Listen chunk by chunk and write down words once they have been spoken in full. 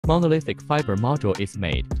Monolithic fiber module is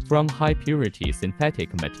made from high-purity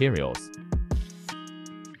synthetic materials.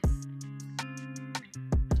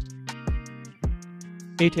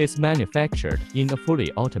 It is manufactured in a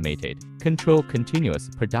fully automated, controlled continuous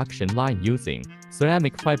production line using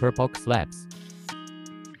ceramic fiber box slabs.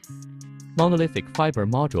 Monolithic fiber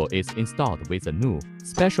module is installed with a new,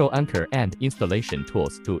 special anchor and installation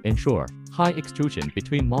tools to ensure high extrusion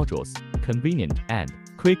between modules, convenient and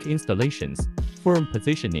quick installations, firm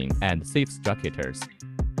positioning and safe structures.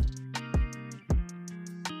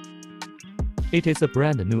 It is a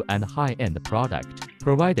brand new and high-end product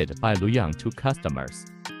provided by Luyang to customers.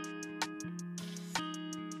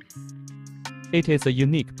 It is a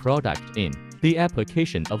unique product in the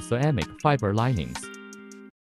application of ceramic fiber linings.